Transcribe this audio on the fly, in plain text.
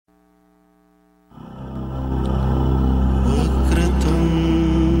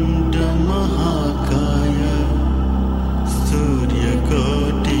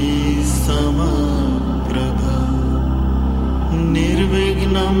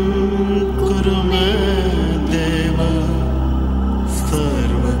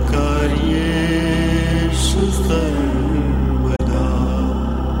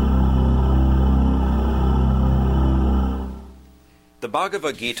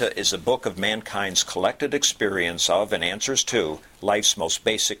Bhagavad Gita is a book of mankind's collected experience of and answers to life's most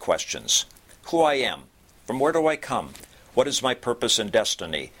basic questions. Who I am, from where do I come, what is my purpose and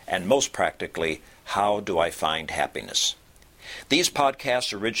destiny, and most practically, how do I find happiness? These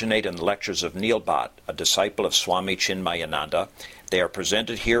podcasts originate in the lectures of Neil Bhatt, a disciple of Swami Chinmayananda. They are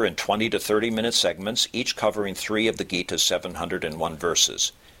presented here in 20 to 30-minute segments, each covering 3 of the Gita's 701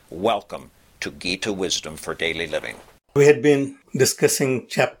 verses. Welcome to Gita Wisdom for Daily Living. We had been discussing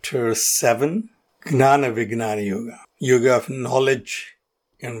chapter 7, Gnana Vijnana Yoga, Yoga of Knowledge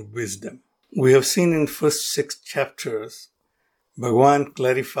and Wisdom. We have seen in first 6 chapters, Bhagavan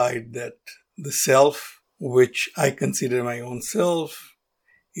clarified that the self, which I consider my own self,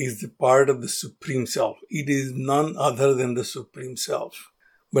 is the part of the Supreme Self. It is none other than the Supreme Self.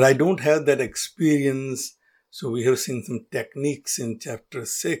 But I don't have that experience, so we have seen some techniques in chapter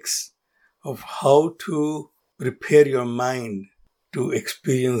 6 of how to prepare your mind to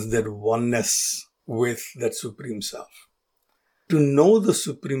experience that oneness with that Supreme Self. To know the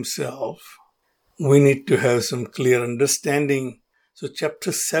Supreme Self, we need to have some clear understanding. So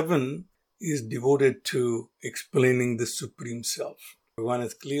chapter 7 is devoted to explaining the Supreme Self. Bhagavan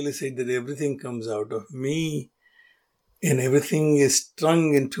has clearly said that everything comes out of me and everything is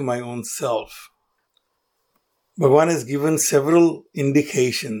strung into my own self. Bhagavan has given several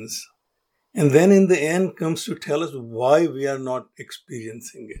indications and then in the end comes to tell us why we are not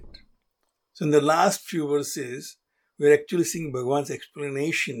experiencing it. So in the last few verses, we're actually seeing Bhagavan's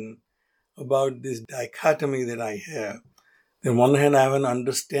explanation about this dichotomy that I have. On one hand, I have an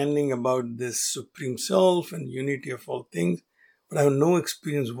understanding about this Supreme Self and unity of all things, but I have no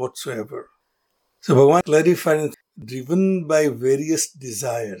experience whatsoever. So Bhagavan clarified, driven by various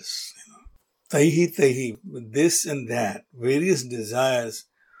desires, Taihi, this and that, various desires,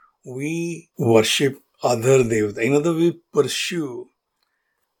 we worship other devata. In other words, we pursue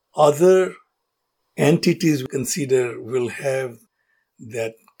other entities we consider will have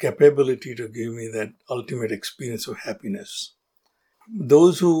that capability to give me that ultimate experience of happiness.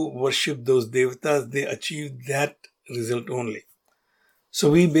 Those who worship those devatas, they achieve that result only.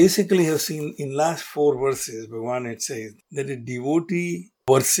 So we basically have seen in last 4 verses, Bhagavan it says that a devotee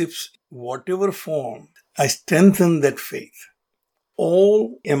worships whatever form, I strengthen that faith.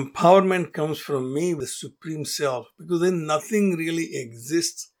 All empowerment comes from me, the Supreme Self, because then nothing really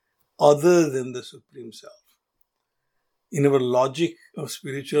exists other than the Supreme Self. In our logic of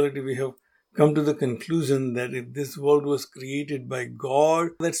spirituality, we have come to the conclusion that if this world was created by God,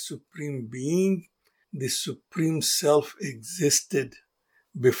 that Supreme Being, the Supreme Self existed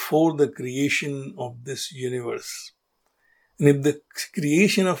before the creation of this universe. And if the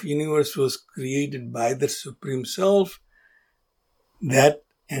creation of universe was created by the Supreme Self, that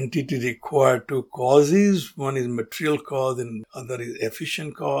entity required 2 causes. One is material cause and other is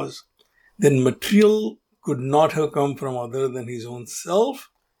efficient cause. Then material could not have come from other than his own self,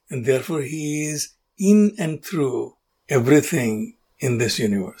 and therefore he is in and through everything in this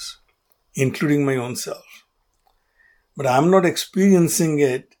universe, including my own self. But I'm not experiencing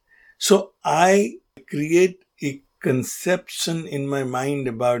it, so I create a conception in my mind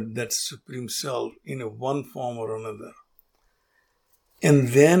about that Supreme Self in one form or another, and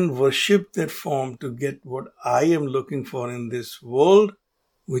then worship that form to get what I am looking for in this world,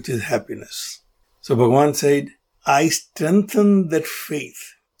 which is happiness. So Bhagavan said, I strengthen that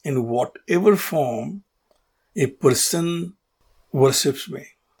faith in whatever form a person worships me.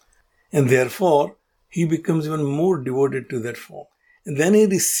 And therefore, he becomes even more devoted to that form. And then he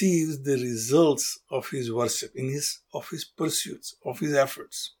receives the results of his worship, of his pursuits, of his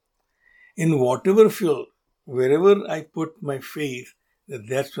efforts. In whatever field, wherever I put my faith,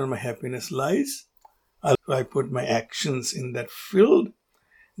 that's where my happiness lies. I put my actions in that field,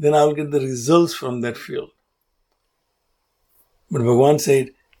 then I'll get the results from that field. But Bhagavan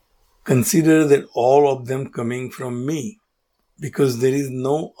said, consider that all of them coming from me, because there is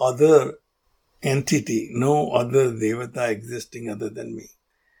no other entity, no other devata existing other than me.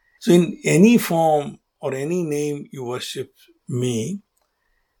 So in any form or any name you worship me,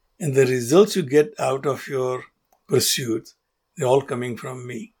 and the results you get out of your pursuit, they're all coming from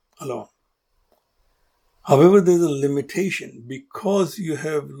me alone. However, there's a limitation. Because you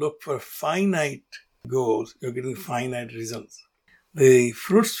have looked for finite goals, you're getting finite results. The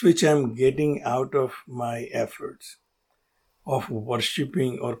fruits which I'm getting out of my efforts of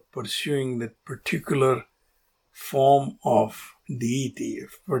worshipping or pursuing that particular form of deity,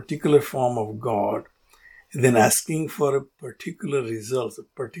 a particular form of God, and then asking for a particular result, a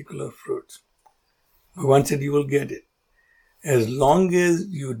particular fruit. Bhagavan said you will get it. As long as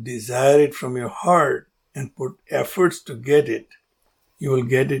you desire it from your heart and put efforts to get it, You will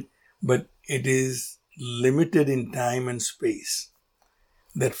get it, but it is limited in time and space.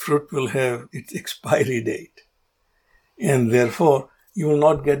 That fruit will have its expiry date. And therefore, you will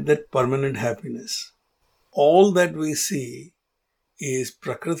not get that permanent happiness. All that we see is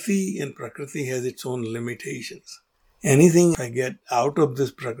Prakriti, and Prakriti has its own limitations. Anything I get out of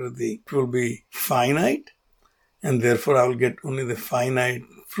this Prakriti will be finite, and therefore I will get only the finite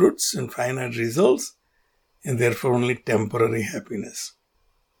fruits and finite results, and therefore only temporary happiness.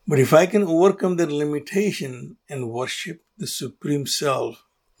 But if I can overcome that limitation and worship the Supreme Self,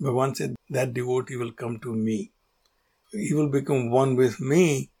 Bhagavan said that devotee will come to me. He will become one with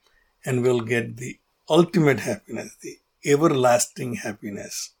me and will get the ultimate happiness, the everlasting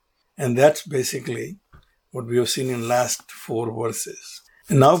happiness. And that's basically what we have seen in last 4 verses.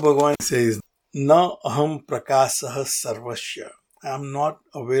 And now Bhagavan says, Na aham prakasah sarvasya. I am not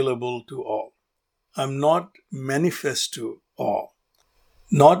available to all. I am not manifest to all.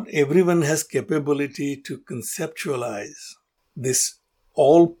 Not everyone has capability to conceptualize this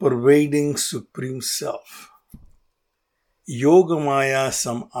all-pervading Supreme Self. Yogamaya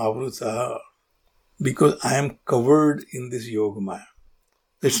sam avrutaha, because I am covered in this Yogamaya.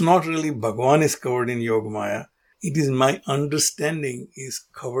 It's not really Bhagavan is covered in Yogamaya. It is my understanding is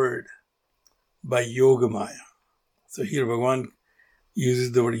covered by Yogamaya. So here Bhagavan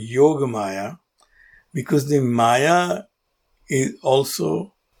uses the word Yogamaya because the Maya is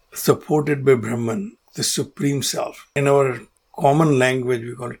also supported by Brahman, the Supreme Self. In our common language,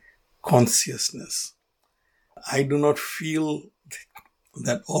 we call it consciousness. I do not feel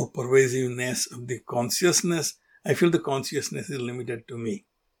that all-pervasiveness of the consciousness. I feel the consciousness is limited to me.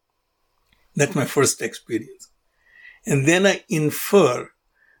 That's my first experience. And then I infer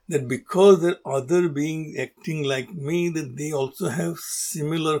that because there are other beings acting like me, that they also have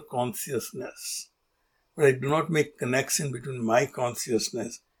similar consciousness. But I do not make connection between my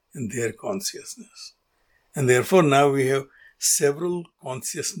consciousness and their consciousness. And therefore now we have several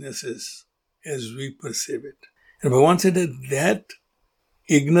consciousnesses as we perceive it. And Bhagavan said that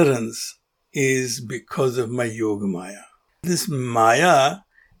ignorance is because of my Yogamaya. This Maya,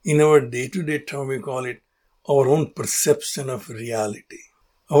 in our day-to-day term, we call it our own perception of reality.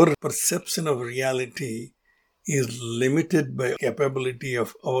 Our perception of reality is limited by capability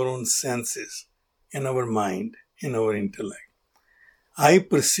of our own senses and our mind and our intellect. I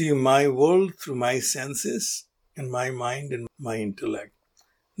perceive my world through my senses and my mind and my intellect.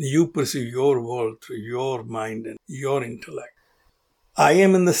 You perceive your world through your mind and your intellect. I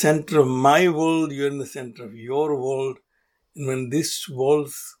am in the center of my world, you are in the center of your world. And when these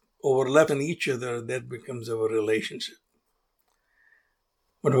worlds overlap on each other, that becomes our relationship.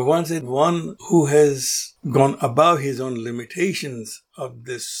 But Bhagavan said, one who has gone above his own limitations of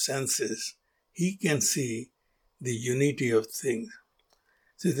these senses, he can see the unity of things.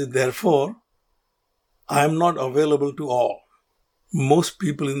 So therefore, I am not available to all. Most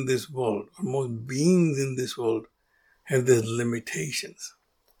people in this world, or most beings in this world, have these limitations,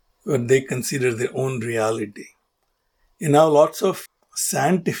 what they consider their own reality. And now lots of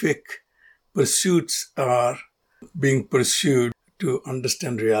scientific pursuits are being pursued to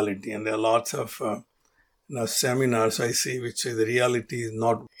understand reality. And there are lots of seminars I see which say the reality is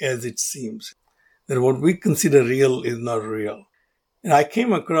not as it seems. That what we consider real is not real. And I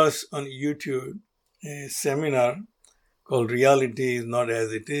came across on YouTube a seminar called Reality is Not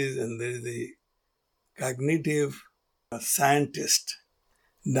As It Is, and there is a cognitive scientist,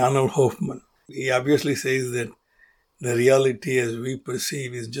 Donald Hoffman. He obviously says that the reality as we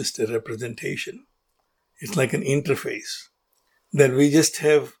perceive is just a representation. It's like an interface. That we just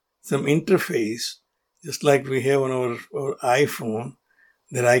have some interface, just like we have on our iPhone,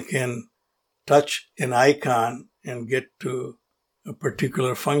 that I can touch an icon and get to a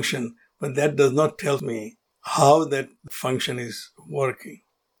particular function, but that does not tell me how that function is working.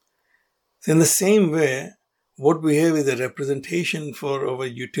 So in the same way, what we have is a representation for our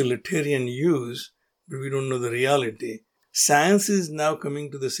utilitarian use, but we don't know the reality. Science is now coming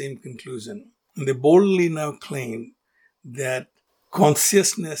to the same conclusion. And they boldly now claim that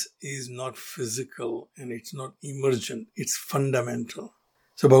consciousness is not physical and it's not emergent, it's fundamental.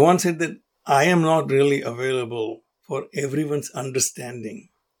 So Bhagavan said that I am not really available for everyone's understanding.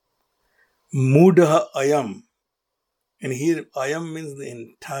 Mudaha ayam. And here ayam means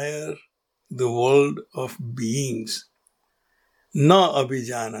the world of beings. Na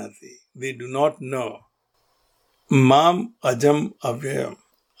abhijanati. They do not know. Mam ajam avyayam.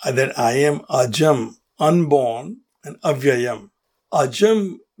 That I am ajam, unborn, and avyayam.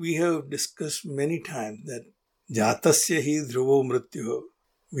 Ajam, we have discussed many times that jatasya hi dhruvo mrityuho.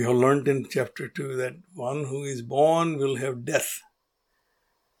 We have learned in chapter 2 that one who is born will have death.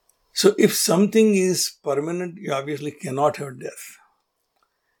 So if something is permanent, you obviously cannot have death.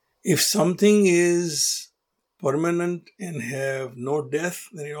 If something is permanent and have no death,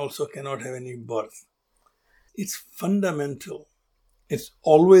 then it also cannot have any birth. It's fundamental. It's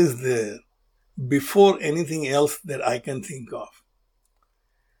always there before anything else that I can think of.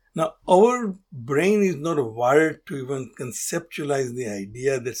 Now, our brain is not wired to even conceptualize the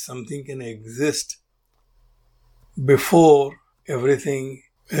idea that something can exist before everything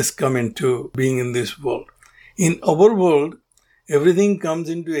has come into being in this world. In our world, everything comes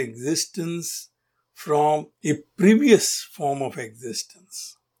into existence from a previous form of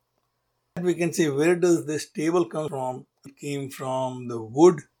existence. We can say, where does this table come from? It came from the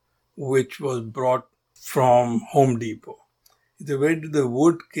wood which was brought from Home Depot. The way the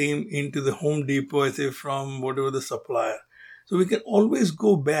wood came into the Home Depot, I say, from whatever the supplier. So we can always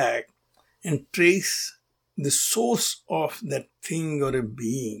go back and trace the source of that thing or a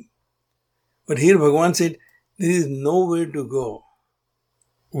being. But here Bhagavan said, there is nowhere to go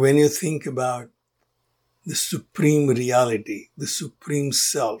when you think about the supreme reality, the supreme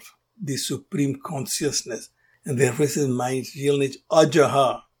self, the supreme consciousness. And therefore it says, my real nature,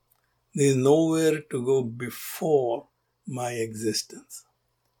 Ajaha. There is nowhere to go before my existence.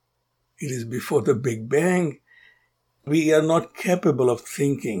 It is before the Big Bang. We are not capable of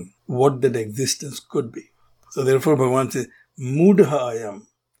thinking what that existence could be. So therefore Bhagavan says, Mudha ayam.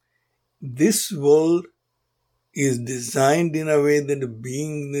 This world is designed in a way that the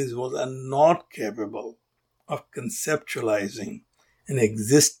beings in this world are not capable of conceptualizing an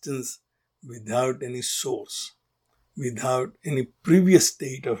existence without any source, without any previous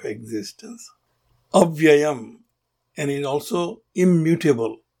state of existence. Avyayam. And it is also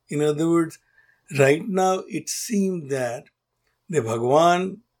immutable. In other words, right now it seems that the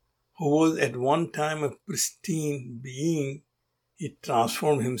Bhagavan, who was at one time a pristine being, he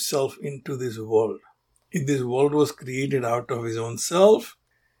transformed himself into this world. If this world was created out of his own self,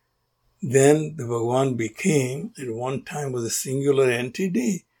 then the Bhagavan became, at one time was a singular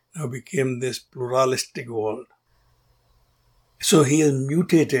entity, now became this pluralistic world. So he has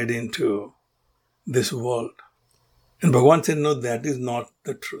mutated into this world. And Bhagavan said, no, that is not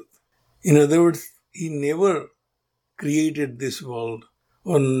the truth. In other words, he never created this world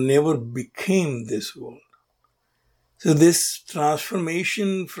or never became this world. So this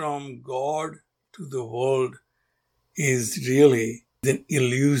transformation from God to the world is really an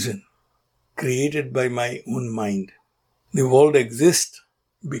illusion created by my own mind. The world exists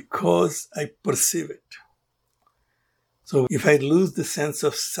because I perceive it. So if I lose the sense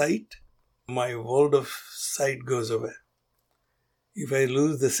of sight, my world of sight goes away. If I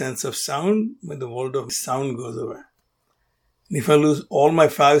lose the sense of sound, the world of sound goes away. And if I lose all my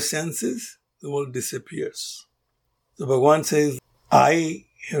five senses, the world disappears. So Bhagavan says, I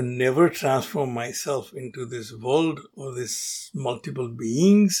have never transformed myself into this world or this multiple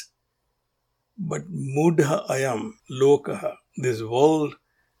beings, but mudha ayam lokaha. This world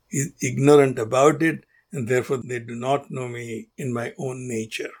is ignorant about it, and therefore they do not know me in my own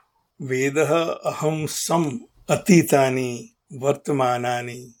nature. Vedaha aham sam atitani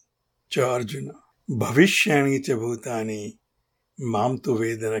vartamanani cha Arjuna bhavishyani cha bhutani mam tu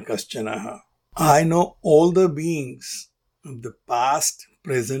vedana kaschanaha. I know all the beings of the past,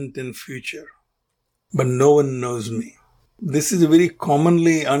 present and future, but no one knows me. This is a very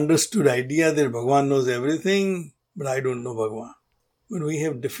commonly understood idea that Bhagavan knows everything, but I don't know Bhagavan. But we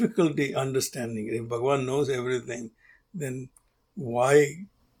have difficulty understanding it. If Bhagavan knows everything, then why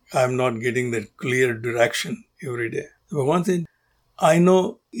I'm not getting that clear direction every day? Bhagavan said, I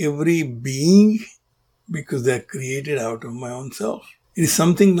know every being because they are created out of my own self. It is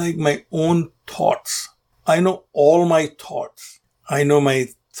something like my own thoughts. I know all my thoughts. I know my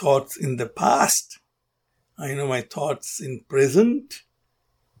thoughts in the past. I know my thoughts in present.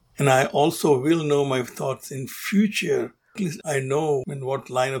 And I also will know my thoughts in future. At least I know in what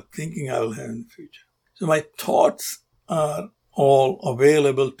line of thinking I will have in the future. So my thoughts are all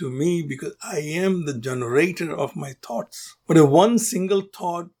available to me because I am the generator of my thoughts. But a one single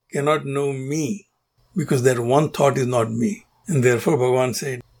thought cannot know me because that one thought is not me. And therefore Bhagavan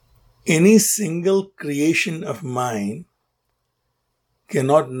said, any single creation of mine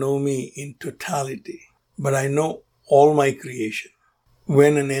cannot know me in totality, but I know all my creation.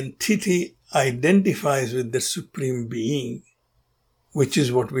 When an entity identifies with the Supreme Being, which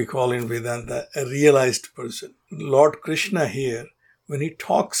is what we call in Vedanta a realized person. Lord Krishna here, when he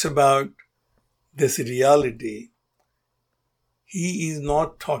talks about this reality, he is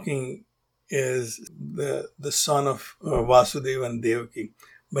not talking as the son of Vasudeva and Devaki,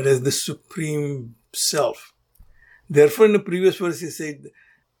 but as the Supreme Self. Therefore, in the previous verse, he said,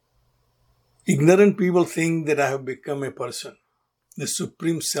 Ignorant people think that I have become a person. The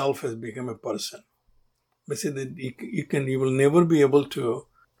Supreme Self has become a person. But see that you will never be able to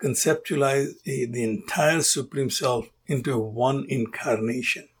conceptualize the entire Supreme Self into one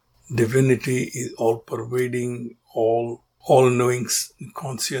incarnation. Divinity is all-pervading, all-knowing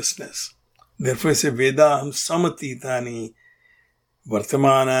consciousness. Therefore, it's a Vedaham samatitani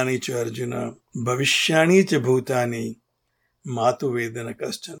vartamanani cha Arjuna bhavishyani cha bhutani matu vedana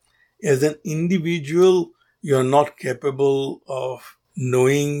kaschan. As an individual, you are not capable of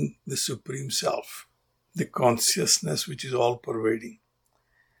knowing the Supreme Self, the consciousness which is all-pervading.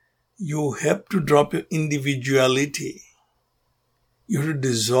 You have to drop your individuality. You have to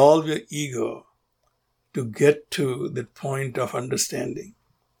dissolve your ego to get to that point of understanding.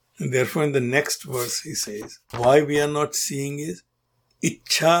 And therefore, in the next verse, he says, why we are not seeing is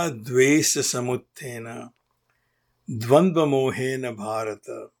Ichha dvesa samuttena dvandva mohena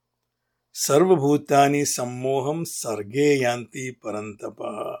bharata sarvabhutani sammoham sarge yanti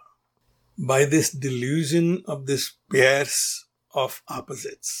parantapa. By this delusion of this pairs of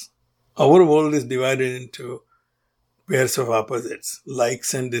opposites. Our world is divided into pairs of opposites,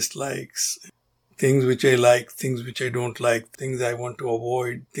 likes and dislikes, things which I like, things which I don't like, things I want to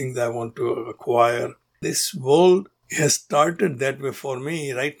avoid, things I want to acquire. This world has started that way for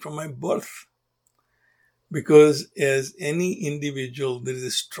me right from my birth. Because as any individual, there is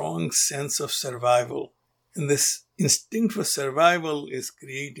a strong sense of survival. And this instinct for survival is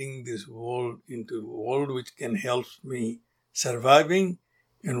creating this world into a world which can help me surviving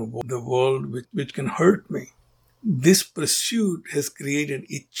and the world which can hurt me. This pursuit has created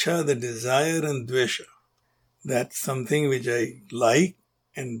Ichha, the desire, and Dvesha. That's something which I like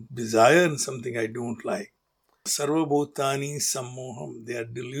and desire and something I don't like. Sarvabhutani sammoham. They are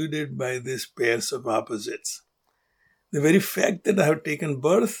deluded by these pairs of opposites. The very fact that I have taken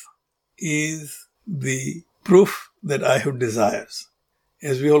birth is the proof that I have desires.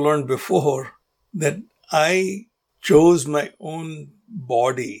 As we have learned before, that I chose my own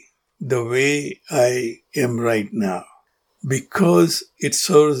body the way I am right now because it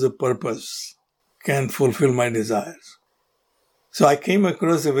serves a purpose, can fulfill my desires. So I came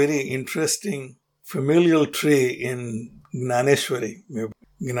across a very interesting familial tree in Gnaneshwari.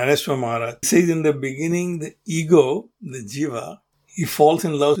 Gnaneshwar Maharaj says in the beginning, the ego, the jiva, he falls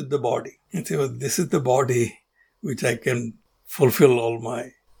in love with the body. And says, well, this is the body which I can fulfill all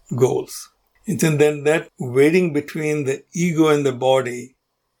my goals. And then that waiting between the ego and the body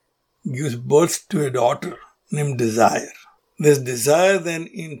gives birth to a daughter named desire. This desire then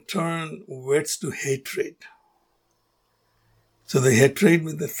in turn waits to hatred. So the hatred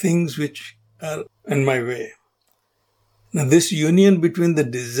with the things which are in my way. Now this union between the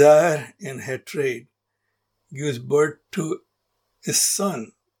desire and hatred gives birth to a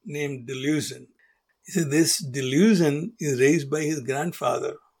son named delusion. He said this delusion is raised by his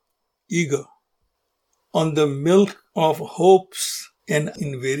grandfather, ego, on the milk of hopes and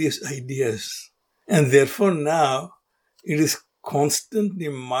in various ideas. And therefore now it is constantly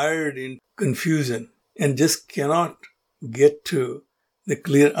mired in confusion and just cannot get to the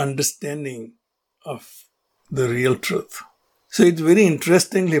clear understanding of the real truth. So it's very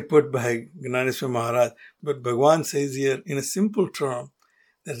interestingly put by Gnaneshwar Maharaj, but Bhagavan says here in a simple term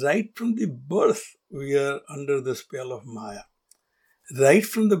that right from the birth we are under the spell of Maya. Right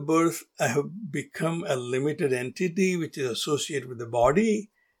from the birth I have become a limited entity which is associated with the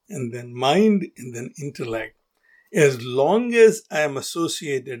body and then mind and then intellect. As long as I am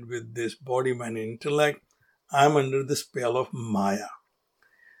associated with this body, mind, and intellect, I am under the spell of Maya.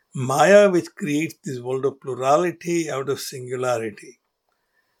 Maya which creates this world of plurality out of singularity.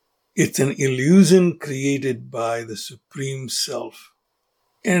 It's an illusion created by the Supreme Self.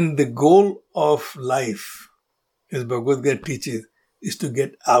 And the goal of life, as Bhagavad Gita teaches, is to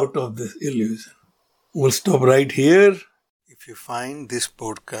get out of this illusion. We'll stop right here. If you find this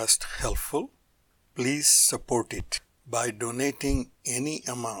podcast helpful, please support it by donating any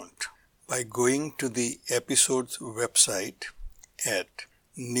amount by going to the episode's website at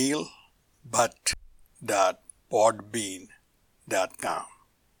neilbhatt.podbean.com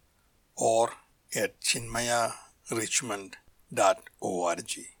or at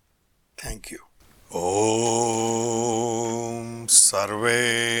chinmayarichmond.org. Thank you. Om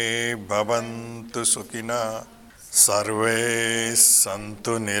Sarve Bhavantu Sukhina Sarve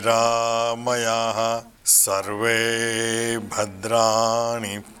Santu Niramayaha Sarve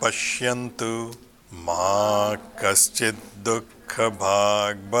Bhadrani Pashyantu Ma Kaschid Dukkha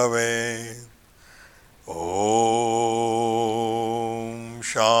Bhag Bhave. Om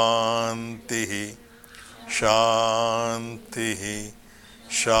Shantihi Shantihi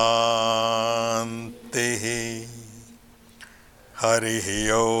Shantihi. Harihi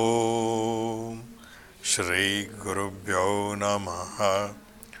Om. Shri Gurubhyo Namaha.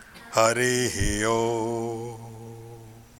 Harihi Om.